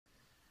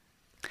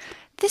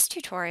This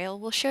tutorial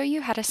will show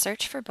you how to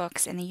search for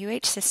books in the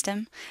UH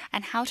system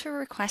and how to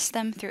request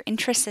them through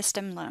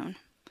Intrasystem Loan.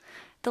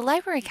 The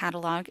library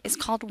catalog is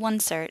called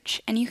OneSearch,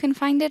 and you can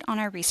find it on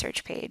our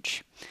research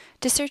page.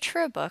 To search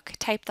for a book,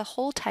 type the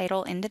whole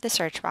title into the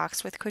search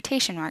box with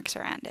quotation marks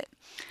around it.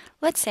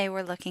 Let's say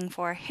we're looking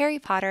for Harry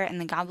Potter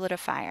and the Goblet of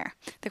Fire.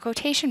 The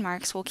quotation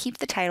marks will keep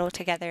the title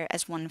together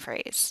as one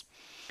phrase.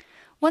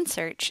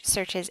 OneSearch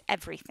searches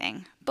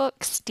everything: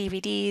 books,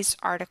 DVDs,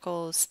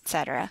 articles,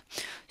 etc.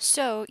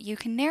 So you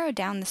can narrow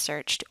down the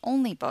search to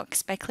only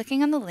books by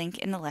clicking on the link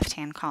in the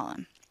left-hand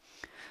column.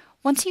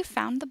 Once you've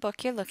found the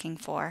book you're looking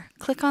for,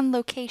 click on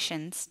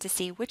Locations to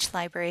see which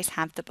libraries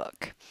have the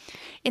book.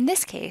 In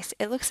this case,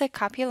 it looks like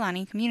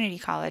Kapiolani Community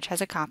College has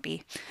a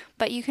copy,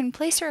 but you can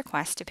place a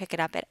request to pick it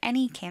up at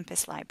any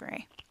campus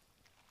library.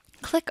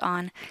 Click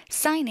on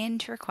Sign In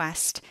to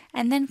request,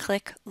 and then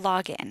click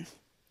Login.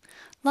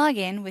 Log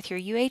in with your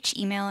UH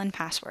email and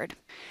password.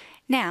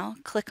 Now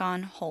click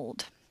on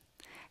Hold.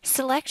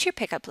 Select your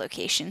pickup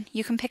location.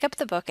 You can pick up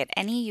the book at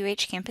any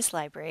UH campus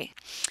library.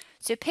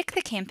 So pick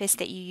the campus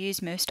that you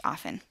use most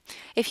often.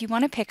 If you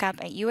want to pick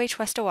up at UH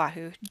West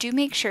Oahu, do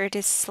make sure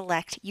to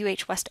select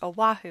UH West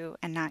Oahu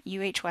and not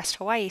UH West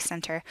Hawaii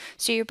Center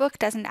so your book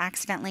doesn't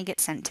accidentally get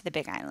sent to the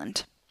Big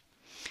Island.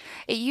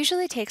 It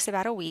usually takes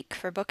about a week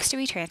for books to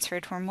be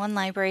transferred from one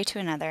library to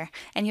another,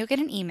 and you'll get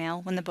an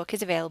email when the book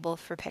is available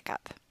for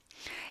pickup.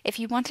 If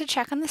you want to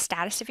check on the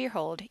status of your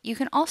hold, you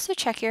can also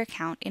check your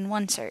account in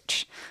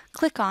OneSearch.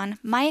 Click on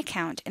My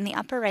Account in the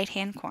upper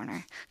right-hand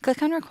corner.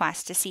 Click on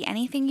Request to see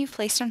anything you've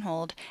placed on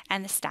hold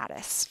and the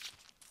status.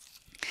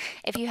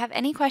 If you have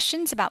any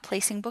questions about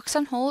placing books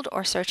on hold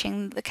or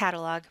searching the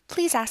catalog,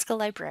 please ask a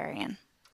librarian.